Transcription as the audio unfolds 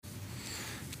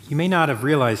You may not have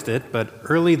realized it, but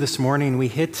early this morning we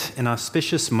hit an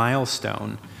auspicious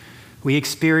milestone. We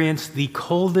experienced the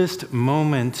coldest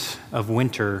moment of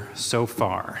winter so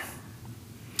far.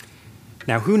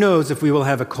 Now, who knows if we will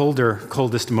have a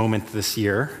coldest moment this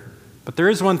year, but there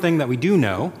is one thing that we do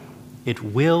know. It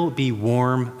will be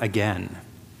warm again.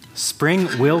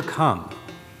 Spring will come.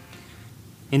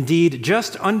 Indeed,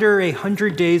 just under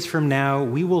 100 days from now,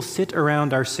 we will sit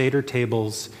around our Seder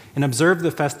tables and observe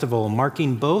the festival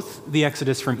marking both the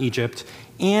exodus from Egypt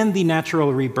and the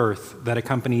natural rebirth that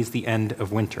accompanies the end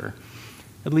of winter,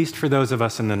 at least for those of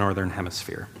us in the Northern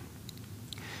Hemisphere.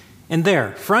 And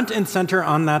there, front and center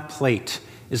on that plate,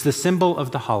 is the symbol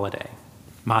of the holiday,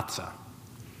 matzah.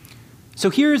 So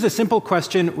here is a simple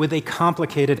question with a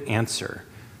complicated answer.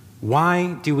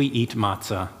 Why do we eat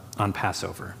matzah on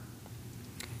Passover?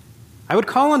 I would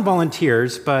call on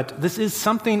volunteers, but this is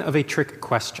something of a trick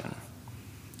question.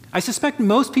 I suspect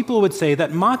most people would say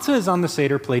that matzah is on the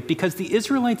Seder plate because the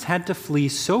Israelites had to flee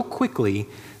so quickly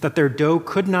that their dough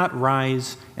could not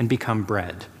rise and become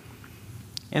bread.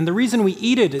 And the reason we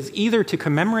eat it is either to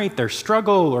commemorate their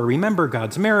struggle or remember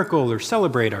God's miracle or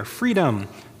celebrate our freedom.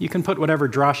 You can put whatever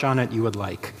drosh on it you would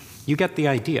like. You get the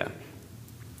idea.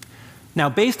 Now,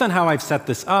 based on how I've set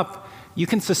this up, you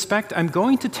can suspect I'm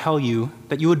going to tell you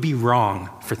that you would be wrong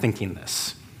for thinking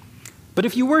this. But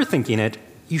if you were thinking it,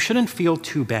 you shouldn't feel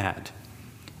too bad.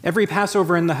 Every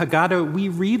Passover in the Haggadah, we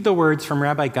read the words from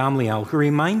Rabbi Gamliel, who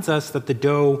reminds us that the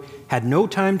dough had no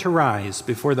time to rise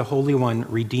before the Holy One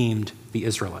redeemed the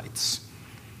Israelites.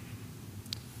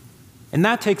 And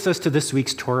that takes us to this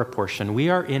week's Torah portion. We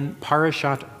are in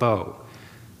Parashat Bo,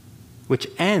 which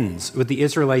ends with the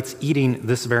Israelites eating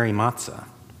this very matzah.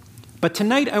 But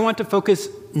tonight I want to focus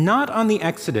not on the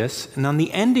Exodus and on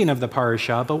the ending of the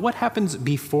parasha, but what happens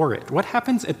before it. What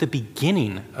happens at the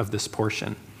beginning of this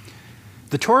portion?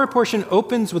 The Torah portion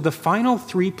opens with the final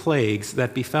 3 plagues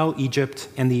that befell Egypt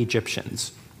and the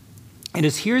Egyptians. It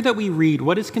is here that we read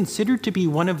what is considered to be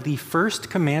one of the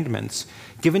first commandments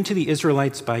given to the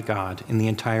Israelites by God in the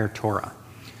entire Torah.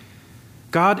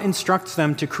 God instructs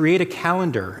them to create a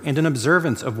calendar and an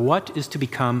observance of what is to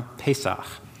become Pesach.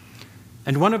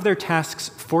 And one of their tasks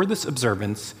for this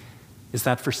observance is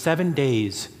that for 7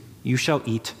 days you shall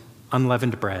eat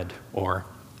unleavened bread, or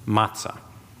matzah.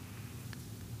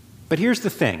 But here's the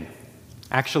thing.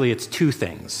 Actually, it's 2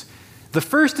 things. The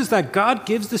first is that God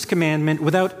gives this commandment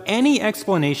without any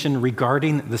explanation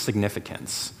regarding the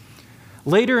significance.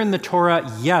 Later in the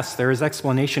Torah, yes, there is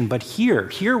explanation, but here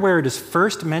where it is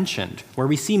first mentioned, where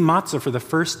we see matzah for the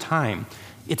first time,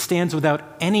 it stands without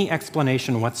any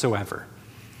explanation whatsoever.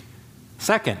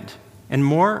 Second, and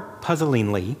more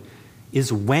puzzlingly,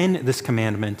 is when this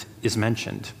commandment is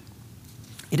mentioned.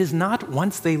 It is not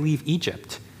once they leave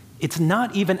Egypt. It's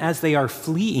not even as they are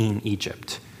fleeing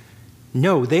Egypt.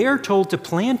 No, they are told to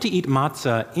plan to eat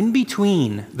matzah in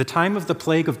between the time of the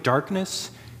plague of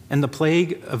darkness and the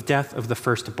plague of death of the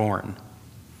firstborn.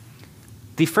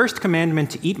 The first commandment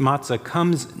to eat matzah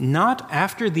comes not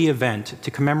after the event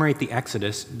to commemorate the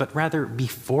Exodus, but rather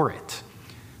before it.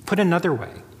 Put another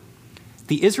way,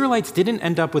 the Israelites didn't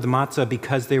end up with matzah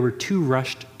because they were too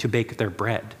rushed to bake their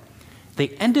bread. They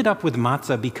ended up with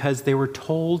matzah because they were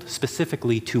told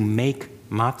specifically to make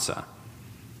matzah.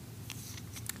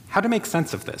 How to make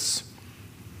sense of this?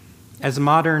 As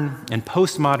modern and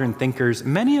postmodern thinkers,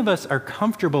 many of us are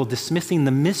comfortable dismissing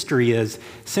the mystery as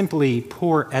simply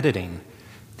poor editing,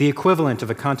 the equivalent of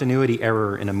a continuity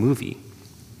error in a movie.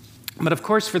 But of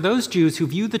course, for those Jews who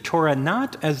view the Torah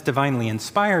not as divinely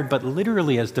inspired, but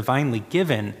literally as divinely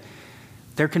given,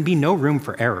 there can be no room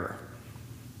for error.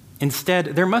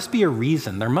 Instead, there must be a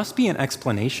reason, there must be an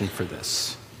explanation for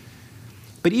this.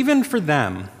 But even for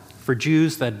them, for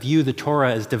Jews that view the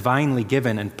Torah as divinely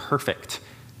given and perfect,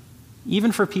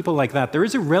 even for people like that, there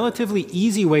is a relatively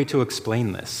easy way to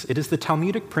explain this. It is the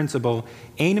Talmudic principle,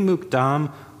 ein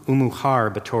mukdam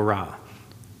umuchar b'Torah.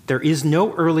 There is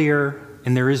no earlier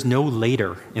and there is no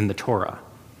later in the Torah.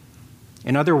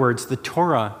 In other words, the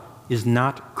Torah is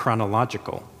not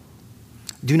chronological.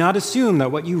 Do not assume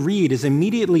that what you read is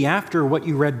immediately after what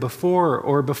you read before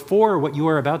or before what you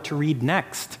are about to read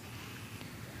next.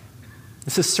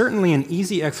 This is certainly an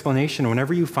easy explanation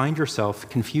whenever you find yourself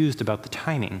confused about the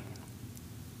timing.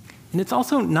 And it's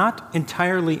also not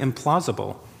entirely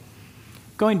implausible.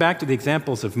 Going back to the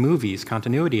examples of movies,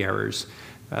 continuity errors,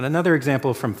 another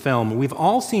example from film, we've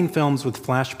all seen films with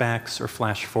flashbacks or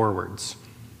flash forwards.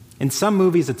 In some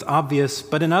movies, it's obvious,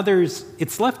 but in others,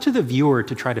 it's left to the viewer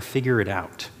to try to figure it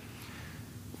out.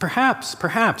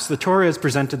 Perhaps the Torah is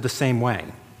presented the same way.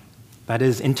 That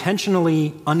is,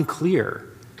 intentionally unclear.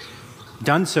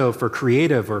 done so for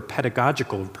creative or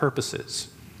pedagogical purposes.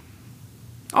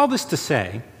 All this to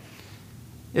say,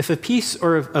 if a piece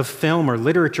of film or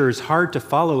literature is hard to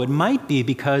follow, it might be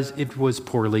because it was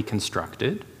poorly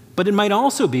constructed, but it might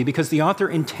also be because the author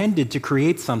intended to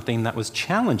create something that was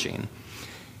challenging.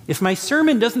 If my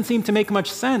sermon doesn't seem to make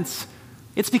much sense,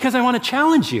 it's because I want to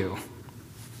challenge you.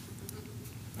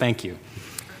 Thank you.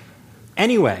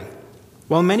 Anyway,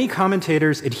 while many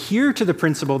commentators adhere to the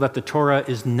principle that the Torah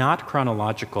is not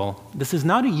chronological, this is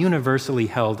not a universally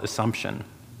held assumption.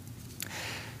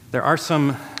 There are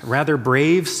some rather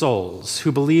brave souls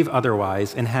who believe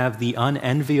otherwise and have the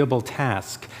unenviable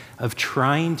task of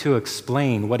trying to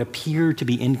explain what appear to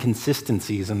be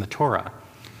inconsistencies in the Torah.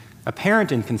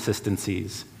 Apparent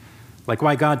inconsistencies, like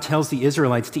why God tells the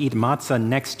Israelites to eat matzah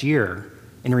next year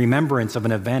in remembrance of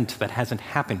an event that hasn't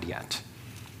happened yet.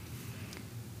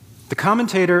 The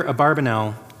commentator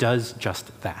Abarbanel does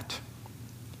just that.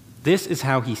 This is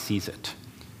how he sees it.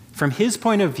 From his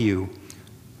point of view,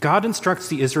 God instructs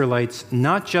the Israelites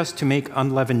not just to make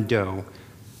unleavened dough,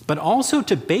 but also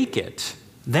to bake it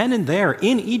then and there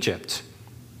in Egypt.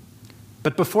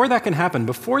 But before that can happen,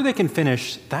 before they can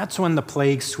finish, that's when the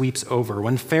plague sweeps over,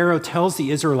 when Pharaoh tells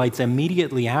the Israelites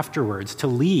immediately afterwards to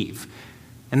leave,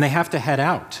 and they have to head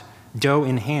out, dough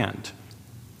in hand.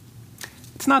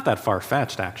 It's not that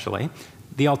far-fetched, actually.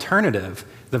 The alternative,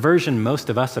 the version most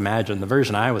of us imagine, the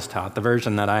version I was taught, the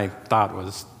version that I thought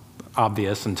was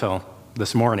obvious until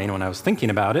this morning when I was thinking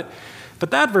about it,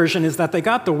 but that version is that they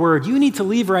got the word, "You need to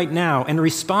leave right now," and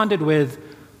responded with,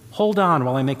 "Hold on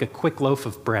while I make a quick loaf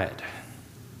of bread."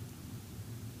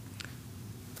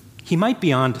 He might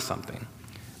be onto something,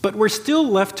 but we're still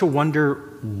left to wonder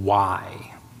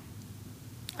why.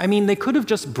 I mean, they could have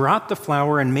just brought the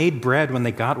flour and made bread when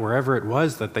they got wherever it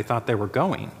was that they thought they were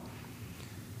going.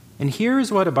 And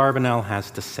here's what Abarbanel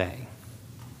has to say,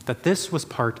 that this was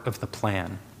part of the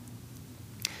plan.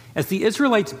 As the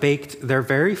Israelites baked their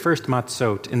very first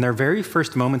matzot in their very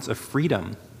first moments of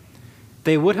freedom,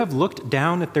 they would have looked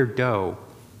down at their dough.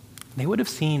 They would have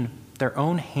seen their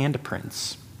own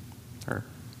handprints, or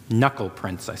knuckle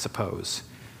prints, I suppose.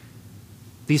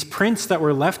 These prints that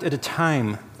were left at a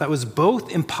time that was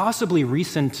both impossibly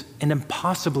recent and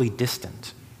impossibly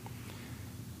distant.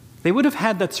 They would have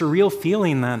had that surreal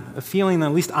feeling, a feeling that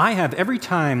at least I have every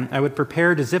time I would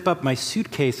prepare to zip up my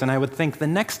suitcase and I would think, the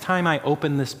next time I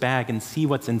open this bag and see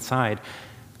what's inside,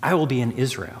 I will be in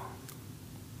Israel.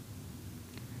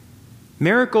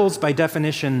 Miracles, by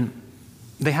definition,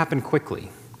 they happen quickly.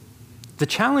 The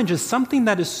challenge is something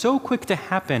that is so quick to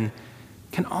happen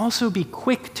can also be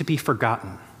quick to be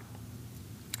forgotten.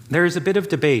 There is a bit of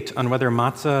debate on whether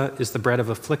matzah is the bread of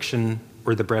affliction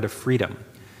or the bread of freedom.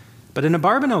 But in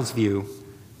Abarbanel's view,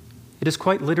 it is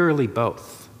quite literally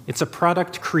both. It's a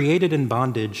product created in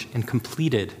bondage and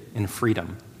completed in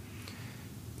freedom.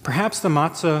 Perhaps the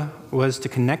matzah was to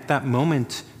connect that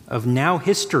moment of now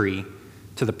history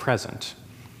to the present,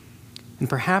 and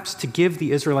perhaps to give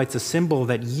the Israelites a symbol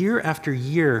that year after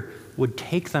year would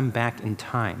take them back in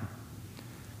time.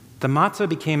 The matzah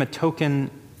became a token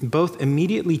both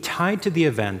immediately tied to the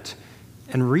event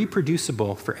and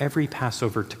reproducible for every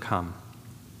Passover to come.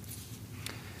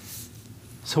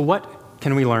 So what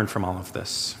can we learn from all of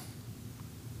this?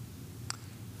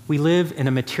 We live in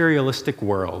a materialistic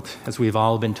world, as we've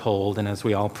all been told and as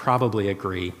we all probably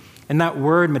agree. And that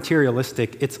word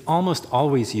materialistic, it's almost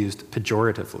always used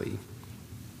pejoratively.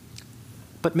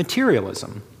 But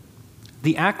materialism,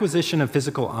 the acquisition of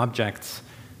physical objects,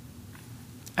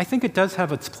 I think it does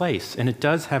have its place and it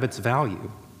does have its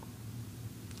value.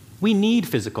 We need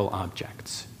physical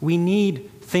objects. We need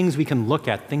things we can look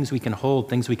at, things we can hold,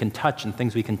 things we can touch, and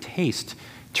things we can taste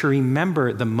to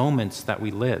remember the moments that we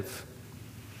live.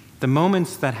 The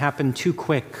moments that happen too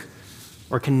quick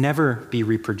or can never be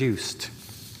reproduced.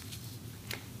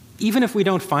 Even if we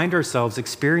don't find ourselves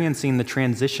experiencing the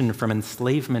transition from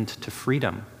enslavement to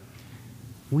freedom,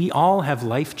 we all have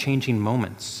life-changing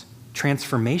moments,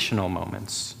 transformational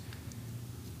moments.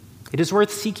 It is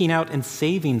worth seeking out and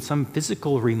saving some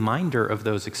physical reminder of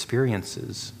those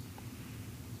experiences.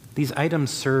 These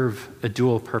items serve a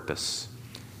dual purpose.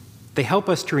 They help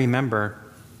us to remember.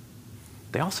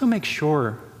 They also make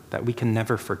sure that we can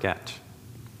never forget.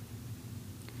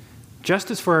 Just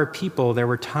as for our people, there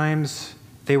were times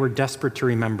they were desperate to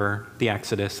remember the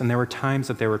Exodus, and there were times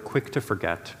that they were quick to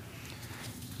forget.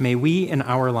 May we in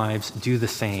our lives do the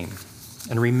same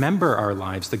and remember our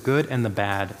lives, the good and the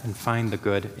bad, and find the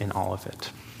good in all of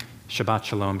it. Shabbat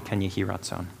Shalom, Ken Yehi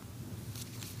Ratzon.